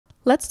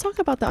Let's talk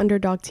about the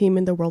underdog team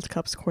in the World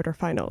Cup's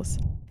quarterfinals.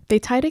 They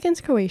tied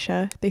against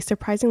Croatia, they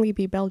surprisingly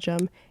beat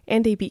Belgium,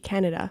 and they beat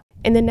Canada.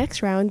 In the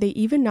next round, they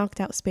even knocked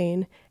out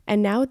Spain,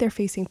 and now they're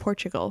facing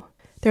Portugal.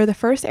 They're the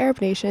first Arab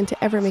nation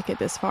to ever make it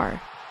this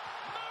far.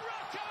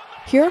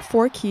 Here are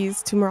 4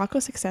 keys to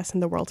Morocco's success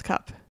in the World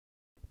Cup.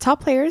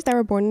 Top players that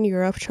were born in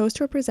Europe chose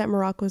to represent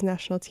Morocco's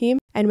national team,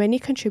 and many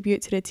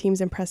contribute to the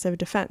team's impressive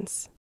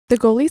defense. The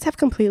goalies have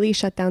completely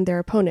shut down their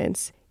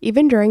opponents,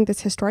 even during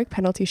this historic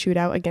penalty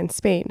shootout against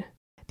Spain.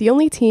 The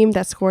only team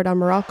that scored on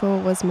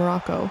Morocco was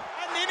Morocco.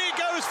 And in it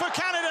goes for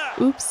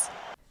Canada! Oops.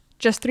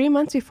 Just 3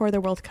 months before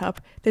the World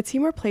Cup, the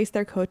team replaced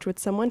their coach with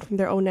someone from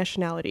their own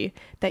nationality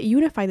that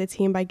unified the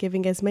team by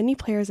giving as many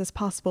players as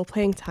possible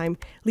playing time,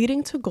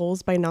 leading to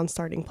goals by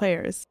non-starting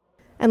players.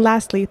 And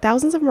lastly,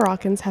 thousands of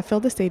Moroccans have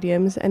filled the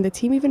stadiums, and the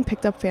team even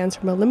picked up fans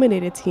from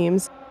eliminated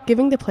teams,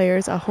 giving the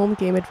players a home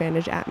game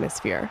advantage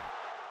atmosphere.